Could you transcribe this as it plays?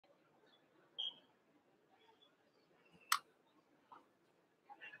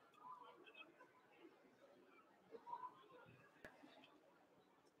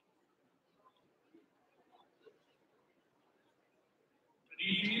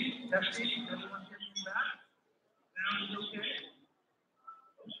Testing. Everyone hear me back? Sound is okay?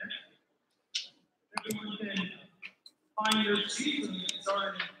 Okay. Everyone can find your seat and get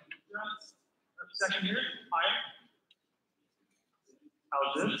started in just a second here. Higher.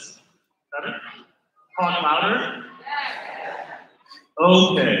 How's this? Better? Talk louder?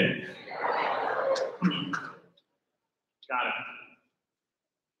 Okay. Got it.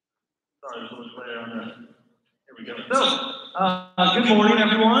 Sorry, there's a little glare on the. Here we go. So, good morning,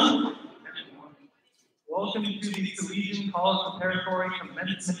 everyone. Welcome to the Salesian College Preparatory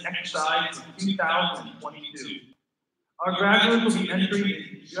Commencement Exercise of 2022. Our graduates will be entering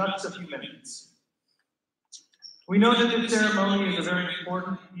in just a few minutes. We know that this ceremony is a very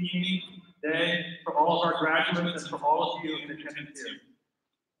important evening day for all of our graduates and for all of you in attendance here.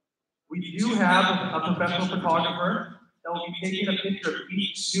 We do have a professional photographer that will be taking a picture of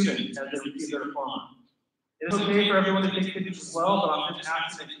each student as they receive their diploma. It is okay for everyone to take pictures as well, but I'm just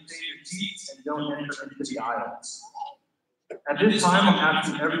asking that you stay in your seats and don't enter into the aisles. At this time, I'm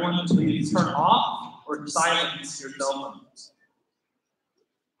asking everyone to please turn off or silence your cell phones.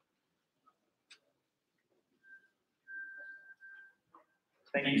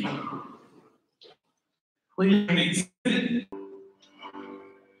 Thank you. Please remain seated.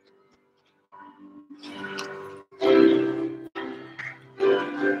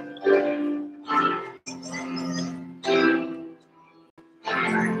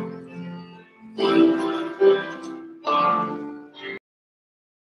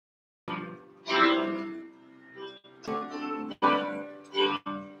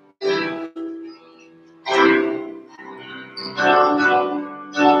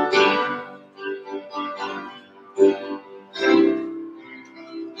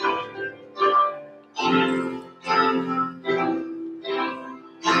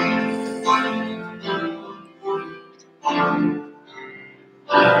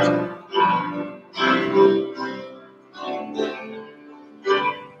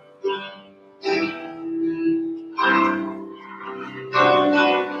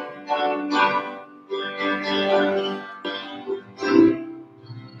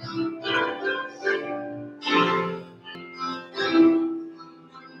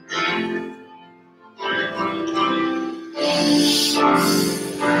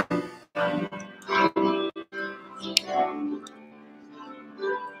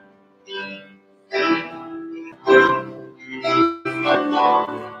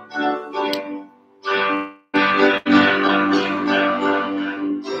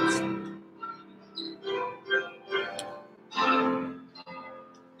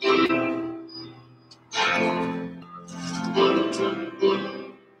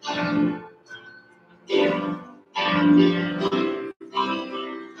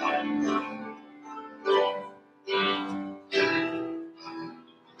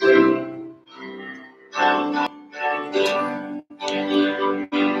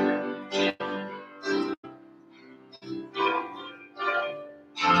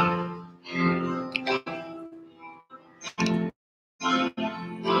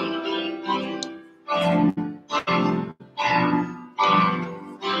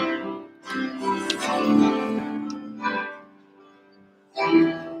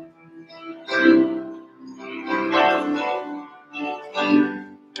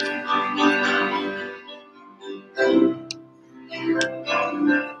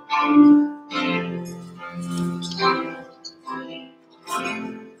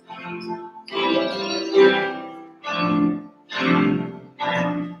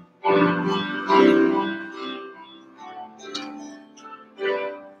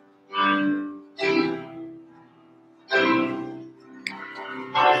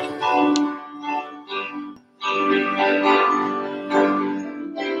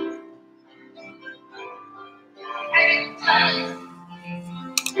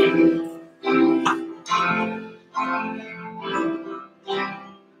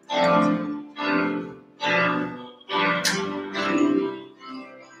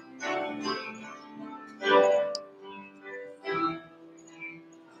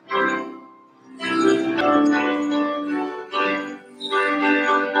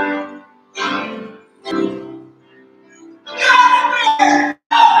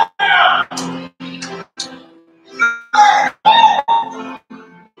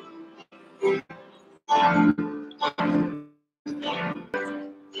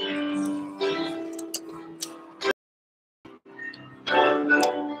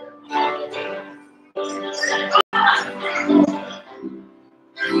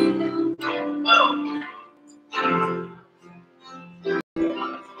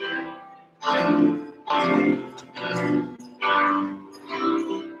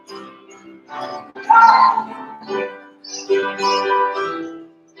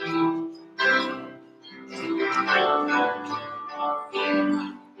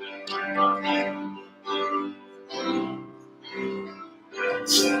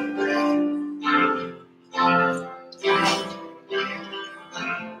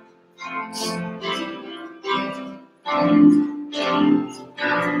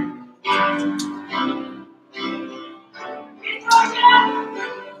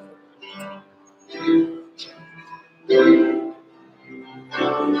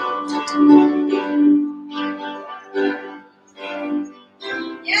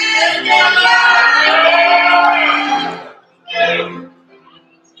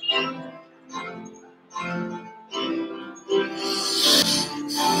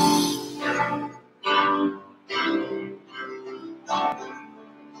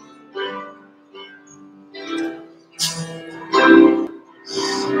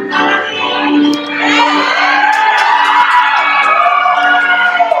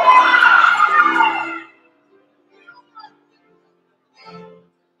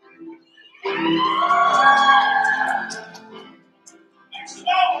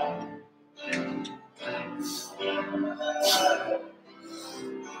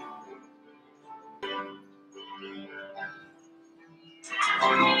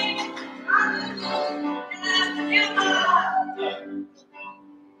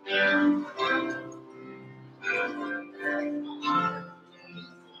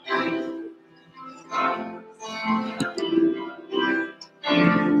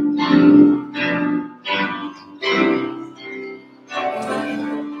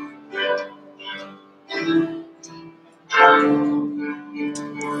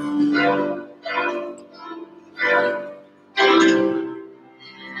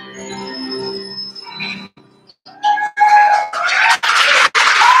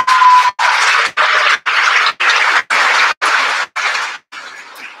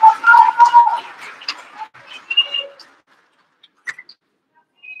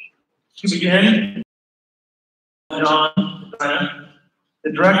 To begin, John,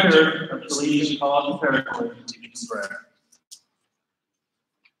 the director of Salesian College Preparatory, to lead in prayer.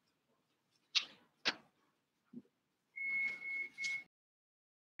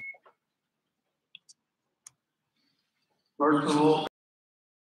 First of all,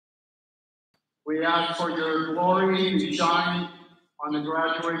 we ask for your glory to shine on the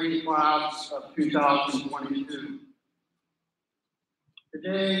graduating class of 2022.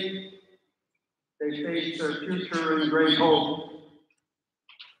 Today, they face their future in great hope.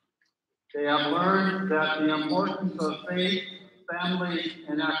 They have learned that the importance of faith, family,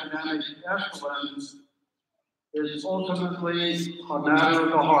 and academic excellence is ultimately a matter of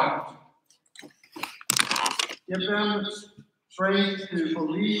the heart. Give them strength to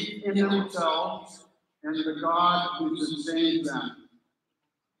believe in themselves and the God who sustains them.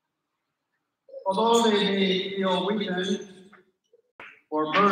 Although they may feel weakened or burdened,